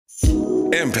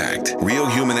Impact. Real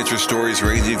human interest stories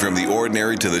ranging from the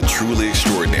ordinary to the truly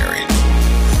extraordinary.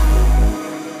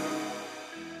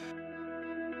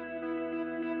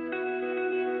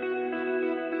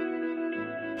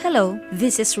 Hello,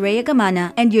 this is Rhea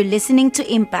Gamana, and you're listening to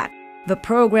Impact, the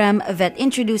program that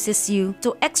introduces you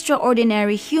to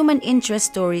extraordinary human interest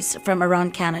stories from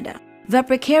around Canada. The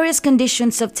precarious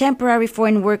conditions of temporary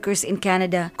foreign workers in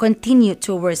Canada continue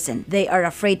to worsen. They are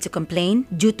afraid to complain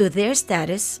due to their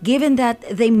status, given that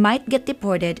they might get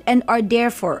deported and are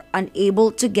therefore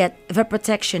unable to get the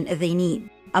protection they need.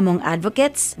 Among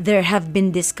advocates, there have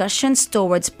been discussions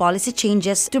towards policy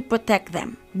changes to protect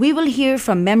them. We will hear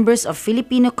from members of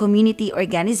Filipino community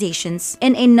organizations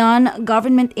and a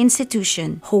non-government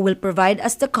institution who will provide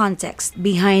us the context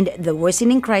behind the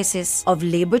worsening crisis of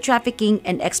labor trafficking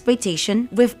and exploitation,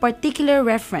 with particular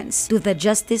reference to the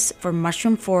Justice for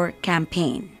Mushroom 4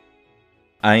 campaign.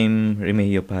 I'm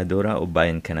Remigio Padura of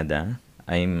Bayan Canada.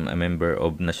 I'm a member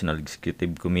of National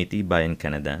Executive Committee Bayan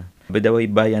Canada. By the way,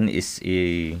 Bayan is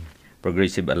a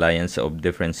progressive alliance of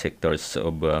different sectors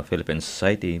of Philippine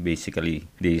society, basically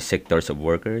the sectors of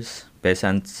workers,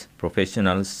 peasants,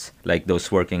 professionals, like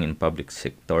those working in public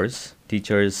sectors,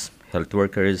 teachers, health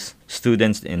workers,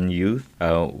 students and youth,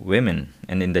 women,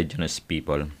 and indigenous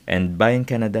people. And Bayan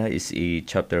Canada is a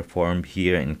chapter formed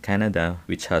here in Canada,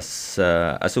 which has,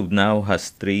 as of now, has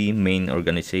three main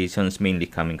organizations, mainly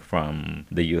coming from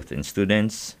the youth and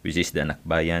students, which is the Anak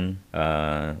Bayan,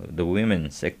 the women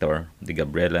sector, the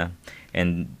Gabriela,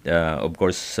 and of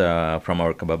course, from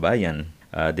our kababayan,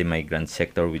 the migrant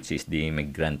sector, which is the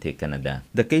Migrante Canada.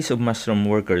 The case of mushroom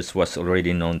workers was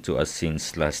already known to us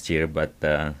since last year, but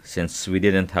since we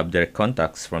didn't have direct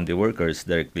contacts from the workers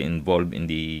directly involved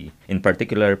in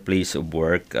particular place of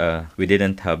work, we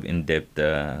didn't have in-depth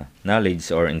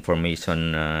knowledge or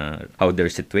information how their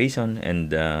situation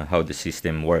and how the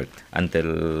system worked until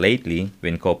lately,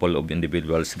 when a couple of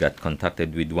individuals got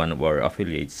contacted with one of our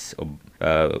affiliates of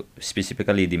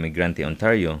specifically the Migrante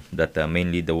Ontario, that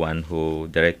mainly the one who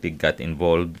directly got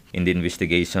involved in the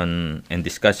investigation and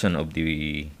discussion of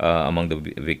the among the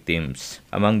victims.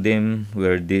 Among them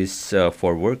were these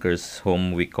four workers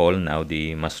whom we call now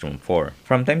the Mushroom 4.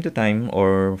 From time to time,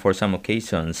 or for some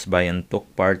occasions, Bayan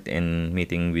took part in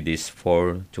meeting with these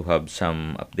four to have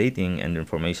some updating and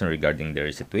information regarding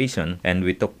their situation, and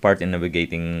we took part in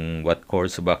navigating what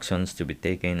course of actions to be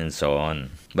taken and so on.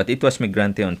 But it was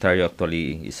Migrante Ontario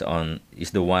actually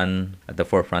is the one at the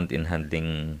forefront in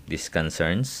handling these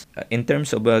concerns. In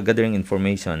terms of gathering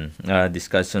information,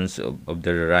 discussions of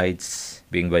their rights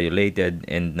being violated,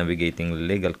 and navigating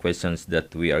legal questions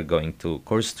that we are going to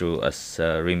course through as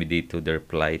a remedy to their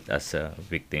plight as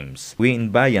victims. We in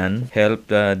Bayan helped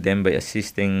them by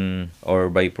assisting or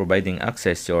by providing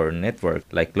access to our network,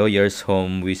 like lawyers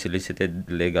whom we solicited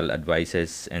legal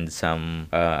advices, and some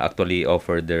actually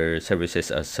offered their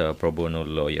services as pro bono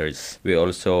lawyers. We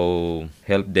also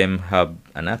helped them have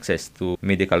an access to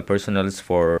medical personnel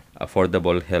for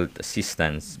affordable health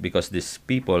assistance, because these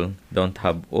people don't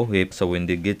have OHIP, so when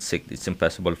they get sick, it's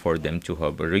impossible for them to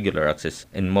have a regular access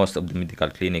in most of the medical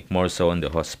clinic, more so in the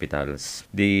hospitals.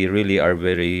 They really are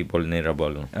very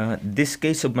vulnerable. This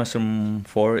case of Mushroom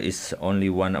 4 is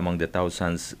only one among the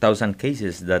thousand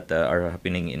cases that are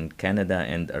happening in Canada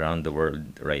and around the world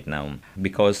right now,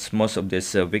 because most of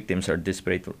these victims are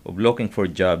desperate of looking for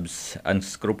jobs.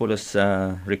 Unscrupulous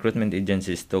recruitment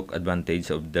agencies took advantage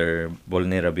of their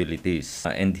vulnerabilities.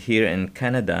 And here in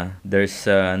Canada, there's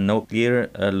no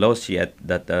clear laws yet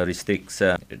that restricts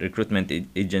recruitment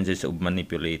agencies of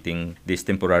manipulating these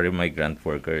temporary migrant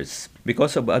workers.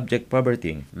 Because of abject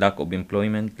poverty, lack of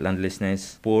employment,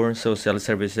 landlessness, poor social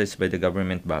services by the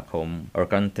government back home, our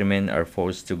countrymen are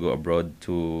forced to go abroad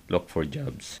to look for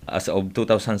jobs. As of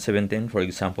 2017, for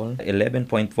example,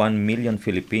 11.1 million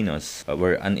Filipinos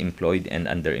were unemployed and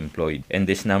underemployed, and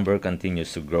this number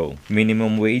continues to grow.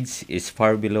 Minimum wage is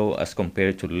far below as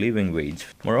compared to living wage.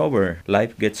 Moreover,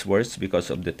 life gets worse because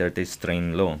of the 30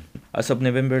 strain law. As of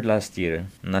November last year,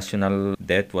 national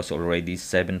debt was already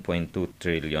 7.2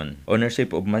 trillion.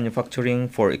 Ownership of manufacturing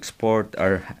for export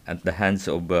are at the hands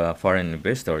of foreign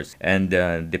investors and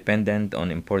dependent on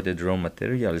imported raw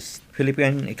materials.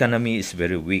 Philippine economy is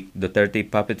very weak. Duterte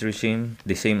puppet regime,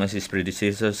 the same as his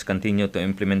predecessors, continue to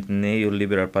implement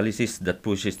neoliberal policies that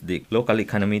pushes the local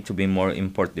economy to be more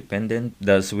import dependent,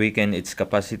 thus weaken its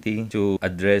capacity to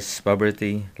address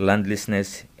poverty,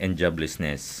 landlessness, and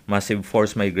joblessness. Massive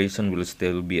forced migration will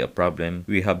still be a problem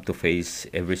we have to face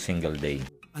every single day.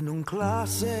 Anong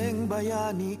klaseng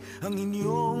bayani ang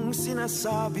inyong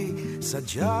sinasabi sa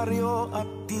dyaryo at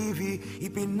TV?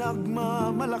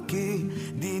 Ipinagmamalaki,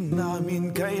 di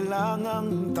namin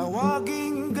kailangang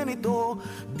tawaging ganito.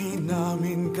 Di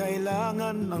namin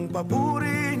kailangan ang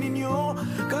papuri ninyo.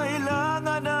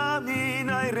 Kailangan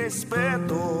namin ay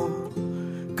respeto.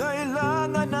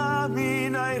 Kailangan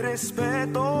namin ay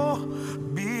respeto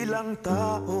bilang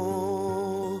tao.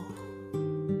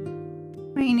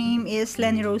 My name is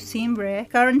Lenny Rose Simbre.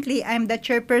 Currently, I'm the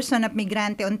chairperson of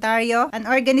Migrante Ontario, an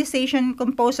organization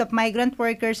composed of migrant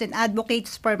workers and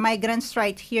advocates for migrants'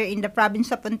 rights here in the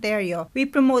province of Ontario. We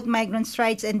promote migrants'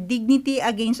 rights and dignity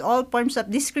against all forms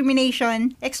of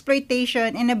discrimination,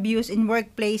 exploitation, and abuse in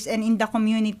workplace and in the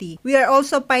community. We are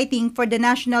also fighting for the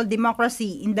national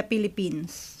democracy in the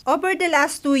Philippines. Over the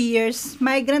last 2 years,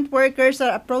 migrant workers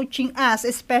are approaching us,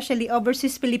 especially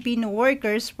overseas Filipino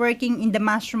workers working in the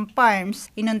mushroom farms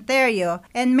in Ontario,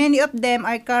 and many of them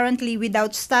are currently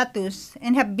without status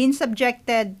and have been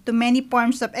subjected to many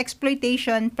forms of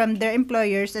exploitation from their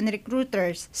employers and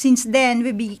recruiters. Since then, we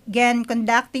began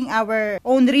conducting our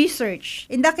own research.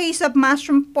 In the case of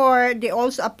mushroom poor, they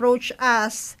also approach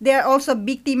us. They are also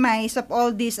victimized of all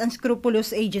this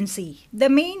unscrupulous agency. The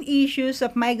main issues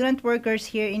of migrant workers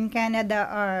here in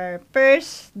Canada are,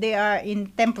 first, they are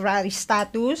in temporary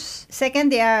status.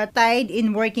 Second, they are tied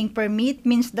in working permit,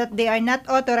 means that they are not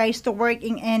authorized to work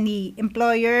in any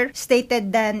employer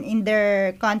stated than in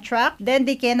their contract. Then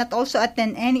they cannot also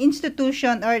attend any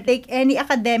institution or take any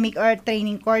academic or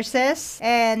training courses.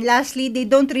 And lastly, they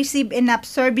don't receive enough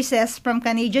services from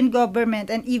Canadian government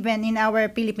and even in our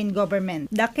Philippine government.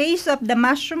 The case of the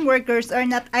mushroom workers are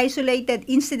not isolated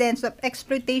incidents of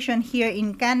exploitation here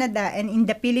in Canada and in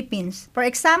the Philippines. For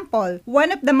example,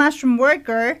 one of the mushroom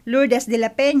worker, Lourdes de la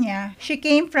Peña, she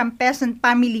came from peasant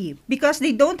family. Because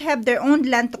they don't have their own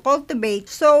land to cultivate,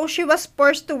 so she was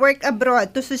forced to work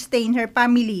abroad to sustain her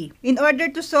family. In order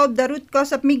to solve the root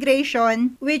cause of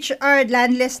migration, which are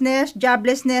landlessness,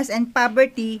 joblessness, and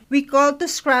poverty, we call to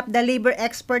scrap the labor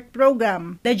export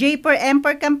program. The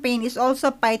J4M4 campaign is also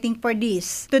fighting for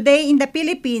this. Today in the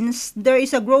Philippines, there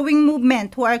is a growing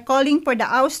movement who are calling for the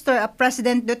ouster of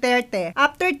President Duterte.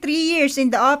 After 3 years in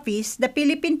the office, the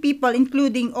Philippine people,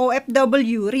 including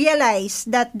OFW, realize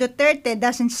that Duterte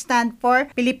doesn't stand for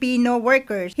Filipino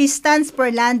workers. He stands for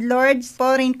landlords,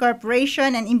 foreign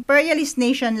corporation, and imperialist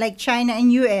nation like China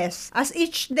and US. As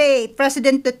each day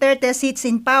President Duterte sits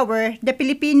in power, the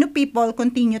Filipino people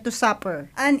continue to suffer.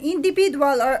 An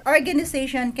individual or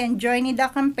organization can join in the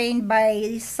campaign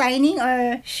by signing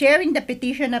or sharing the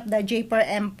petition of the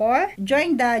J4M4,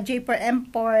 join the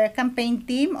J4M4 campaign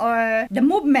team or the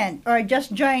movement, or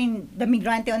just join the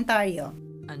Migrante Ontario.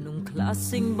 Anong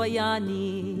klaseng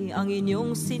bayani ang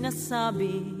inyong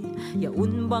sinasabi?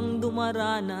 Yaon bang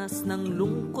dumaranas ng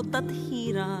lungkot at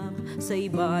hirap sa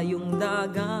ibayong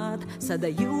dagat, sa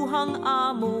dayuhang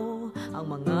amo? Ang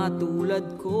mga tulad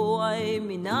ko ay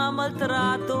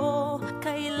minamaltrato,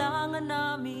 kailangan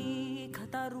namin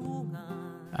katarungan.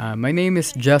 My name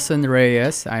is Jason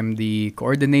Reyes. I'm the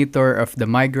coordinator of the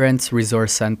Migrants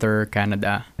Resource Center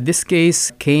Canada. This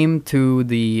case came to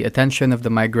the attention of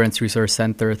the Migrants Resource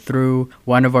Center through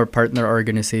one of our partner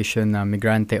organization,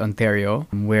 Migrante Ontario,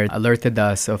 where alerted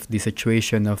us of the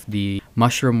situation of the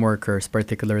mushroom workers,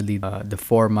 particularly the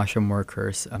 4 mushroom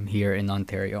workers here in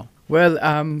Ontario. Well,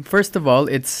 first of all,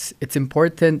 it's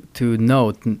important to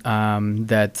note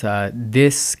that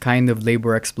this kind of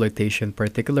labor exploitation,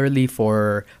 particularly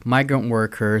for migrant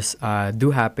workers,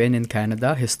 do happen in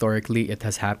Canada. Historically, it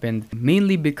has happened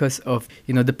mainly because of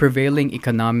the prevailing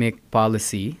economic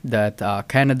policy that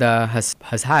Canada has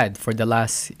had for the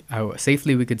last,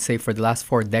 safely we could say, for the last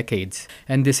 4 decades,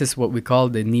 and this is what we call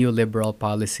the neoliberal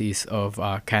policies of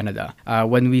Canada.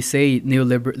 When we say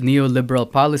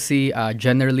neoliberal policy,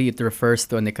 generally it refers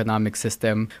to an economic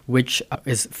system which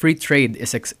is free trade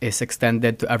is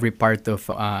extended to every part of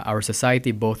our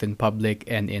society, both in public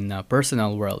and in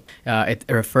personal world. It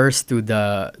refers to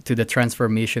the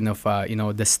transformation of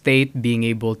the state being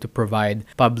able to provide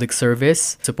public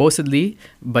service supposedly,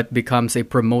 but becomes a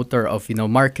promoter of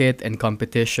market and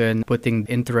competition, putting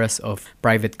the interests of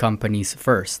private companies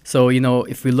first. So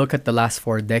if we look at the last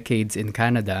 4 decades in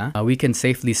Canada, we can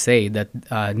safely say that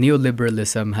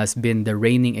neoliberalism has been the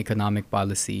reigning economic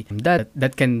policy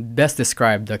that can best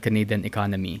describe the Canadian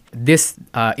economy. This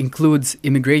includes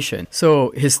immigration.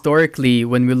 So historically,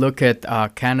 when we look at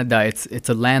Canada, it's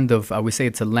a land of we say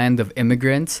it's a land of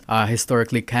immigrants.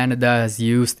 Historically, Canada has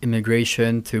used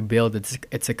immigration to build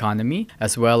its economy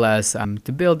as well as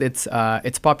to build its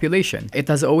population. It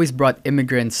has always brought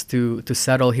immigrants to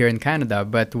settle here in Canada.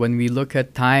 But when we look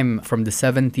at time from the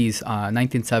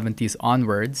 1970s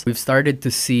onwards, we've started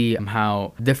to see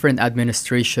how different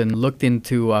administration looked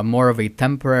into more of a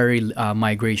temporary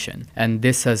migration, and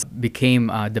this has became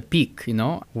the peak.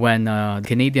 When the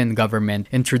Canadian government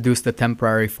introduced the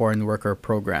Temporary Foreign Worker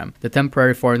Program. The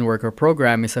Temporary Foreign Worker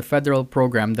Program is a federal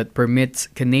program that permits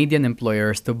Canadian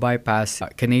employers to bypass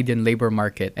Canadian labor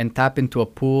market and tap into a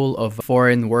pool of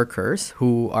foreign workers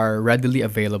who are readily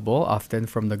available, often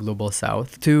from the global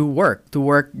south, to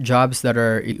work jobs that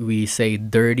are, we say,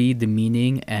 dirty,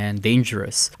 demeaning, and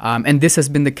dangerous. And this has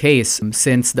been the case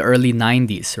since the early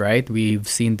 90s, right? We've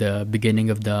seen the beginning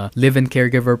of the live-in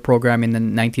caregiver program in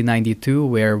 1992,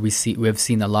 where we have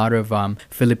seen a lot of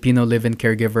Filipino live-in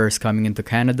caregivers coming into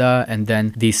Canada, and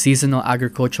then the seasonal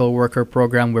agricultural worker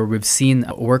program, where we've seen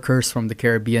workers from the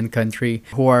Caribbean country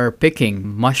who are picking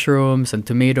mushrooms and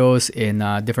tomatoes in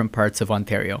different parts of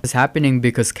Ontario. It's happening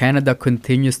because Canada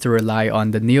continues to rely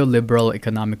on the neoliberal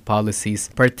economic policies.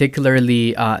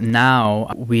 Particularly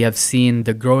now, we have seen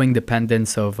the growing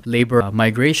dependence of labor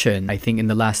migration. I think in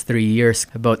the last 3 years,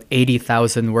 about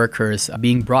 80,000 workers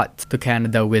being brought to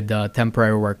Canada with a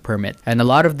temporary work permit. And a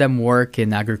lot of them work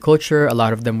in agriculture, a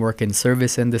lot of them work in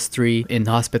service industry, in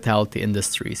hospitality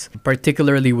industries.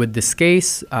 Particularly with this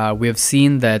case, we have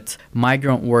seen that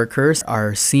migrant workers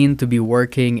are seen to be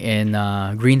working in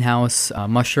greenhouse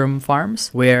mushroom farms,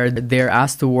 where they're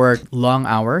asked to work long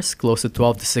hours, close to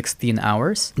 12 to 16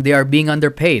 hours. They are being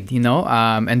underpaid,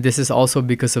 and this is also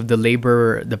because of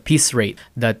the piece rate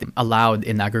that allowed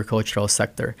in agricultural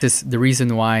sector. This is the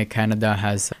reason why Canada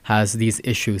has these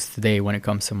issues today when it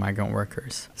comes to migrant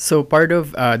workers. So part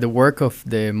of the work of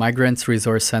the Migrants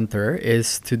Resource Center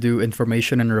is to do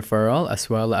information and referral, as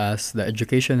well as the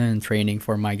education and training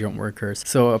for migrant workers.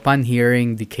 So upon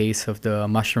hearing the case of the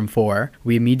Mushroom 4,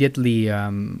 we immediately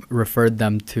referred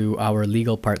them to our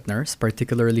legal partners,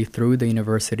 particularly through the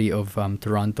University of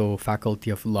Toronto Faculty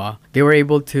of Law. They were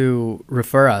able to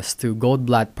refer us to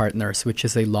Goldblatt Partners, which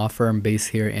is a law firm based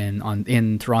here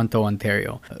in Toronto,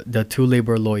 Ontario. The two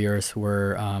labor lawyers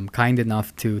were kind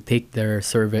enough to take their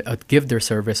service, give their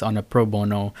service on a pro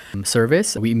bono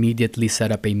service. We immediately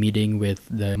set up a meeting with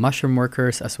the mushroom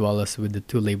workers as well as with the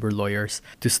two labor lawyers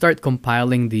to start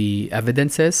compiling the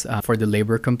evidences for the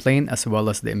labor complaint as well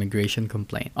as the immigration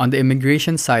complaint. On the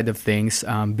immigration side of things,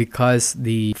 because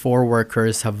the 4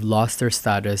 workers have lost their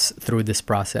status through this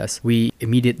process, we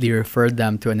immediately referred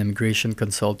them to an immigration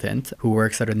consultant who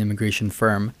works at an immigration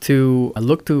firm to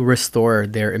look to restore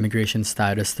their immigration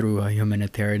status through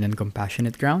humanitarian and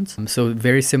compassionate grounds. So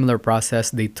very similar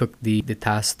process. They took the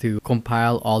task to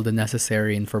compile all the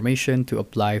necessary information to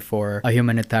apply for a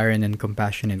humanitarian and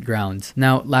compassionate grounds.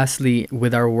 Now, lastly,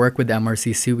 with our work with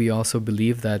MRCC, we also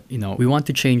believe that, we want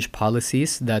to change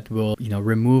policies that will,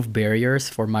 remove barriers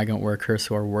for migrant workers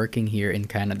who are working here in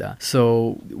Canada.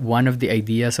 So one of the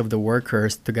ideas of the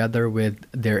workers, together with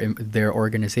their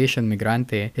organization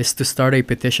Migrante, is to start a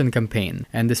petition campaign.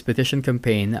 And this petition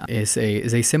campaign is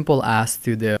a simple ask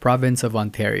to the province of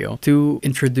Ontario to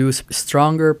introduce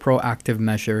stronger proactive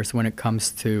measures when it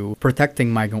comes to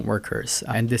protecting migrant workers.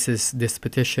 And this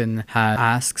petition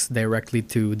asks directly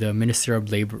to the Ministry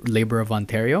of Labor of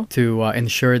Ontario to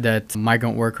ensure that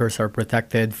migrant workers are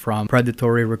protected from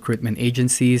predatory recruitment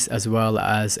agencies as well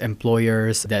as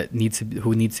employers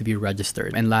who need to be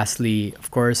registered. And lastly,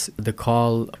 of course, the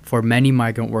call for many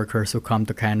migrant workers who come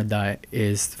to Canada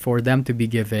is for them to be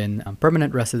given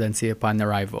permanent residency upon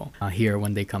arrival here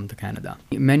when they come to Canada.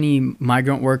 Many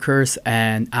migrant workers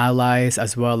and allies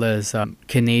as well as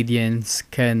Canadians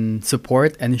can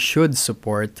support and should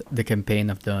support the campaign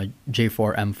of the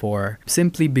J4M4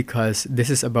 simply because this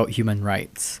is about human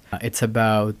rights. It's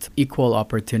about equal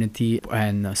opportunity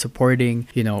and supporting,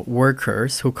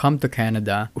 workers who come to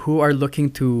Canada who are looking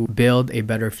to build a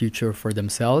better future for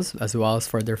themselves as well as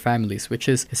for their families, which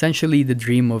is essentially the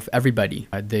dream of everybody.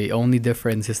 The only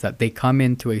difference is that they come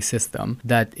into a system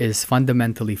that is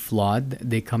fundamentally flawed.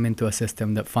 They come into a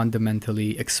system that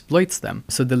fundamentally exploits them.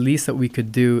 So the least that we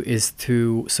could do is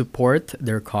to support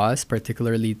their cause,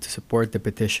 particularly to support the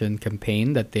petition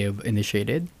campaign that they have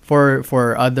initiated.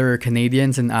 For other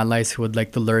Canadians and allies who would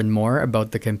like to learn more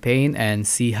about the campaign and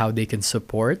see how they can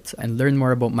support and learn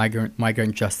more about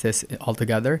migrant justice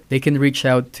altogether, they can reach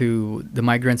out to the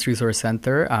Migrants Resource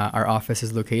Center. Our office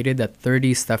is located located at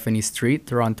 30 Stephanie Street,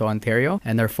 Toronto, Ontario.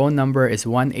 And our phone number is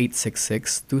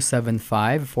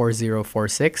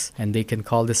 1-866-275-4046. And they can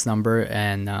call this number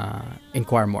and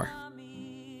inquire more.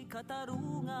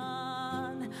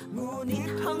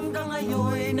 Ngunit hanggang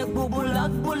ngayon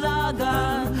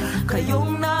nagbubulag-bulagan,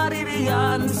 kayong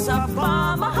naririyan sa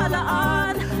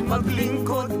pamahalaan.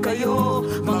 Maglingkod kayo,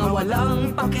 mga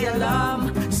walang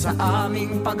pakialam, sa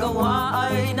aming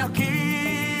paggawa ay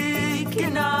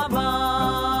nakikinabang.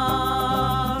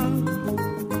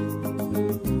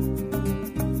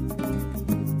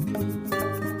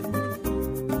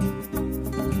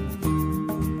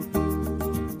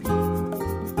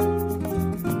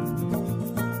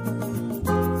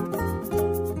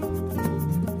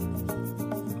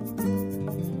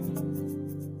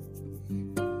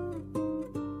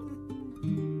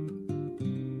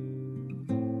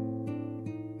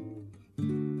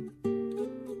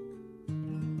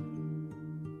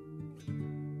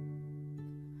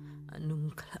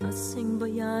 Klaseng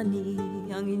bayani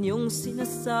ang inyong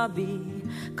sinasabi,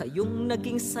 kayong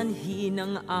naging sanhi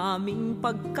ng aming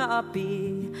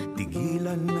pagkaapi.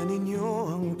 Tigilan na ninyo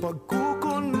ang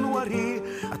pagkukunwari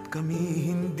at kami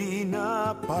hindi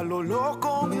na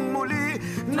palolokong muli.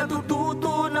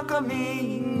 Natututo na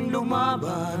kaming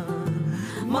lumaban,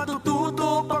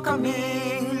 matututo pa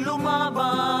kaming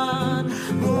lumaban.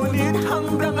 Ngunit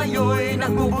hanggang ngayon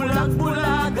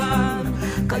nagbubulag-bulagan,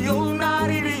 kayong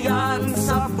naririyan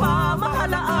sa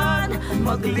pamahalaan.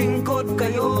 Maglingkod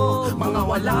kayo, mga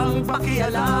walang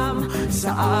pakialam,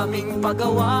 sa aming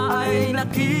paggawa ay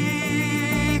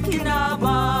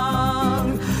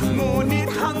nakikinabang. Ngunit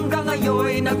hanggang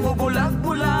ngayon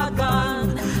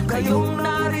nagbubulag-bulagan, kayong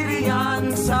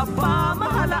naririyan sa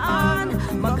pamahalaan.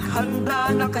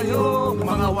 Maghanda na kayo,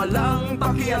 mga walang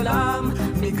pakialam,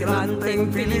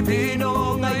 migranteng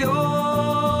Pilipino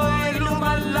ngayon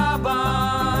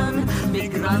lumalaban.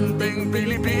 Migranteng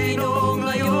Pilipino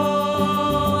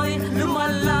ngayon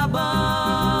lumalaban.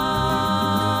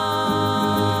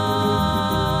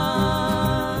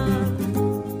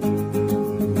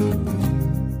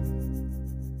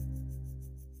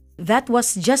 That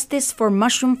was Justice for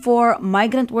Mushroom 4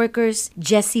 migrant workers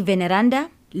Jessie Veneranda,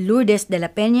 Lourdes de la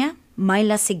Peña,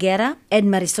 Myla Siguera, and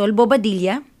Marisol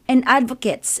Bobadilla, and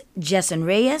advocates Jason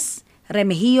Reyes,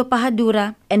 Remigio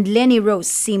Pahadura, and Lenny Rose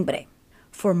Simbre.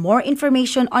 For more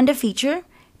information on the feature,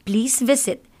 please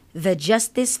visit the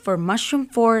Justice for Mushroom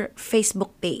 4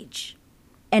 Facebook page.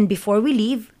 And before we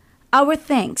leave, our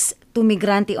thanks to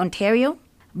Migrante Ontario,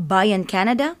 Bayan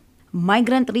Canada,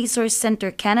 Migrant Resource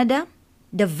Center Canada,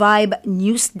 the Vibe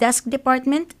News Desk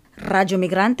Department, Radyo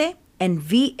Migrante, and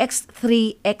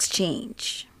VX3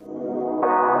 Exchange.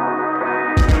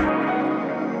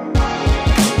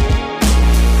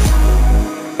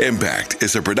 Impact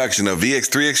is a production of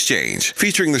VX3 Exchange,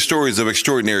 featuring the stories of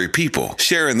extraordinary people,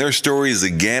 sharing their stories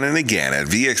again and again at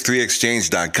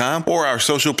vx3exchange.com or our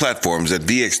social platforms at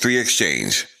VX3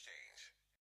 Exchange.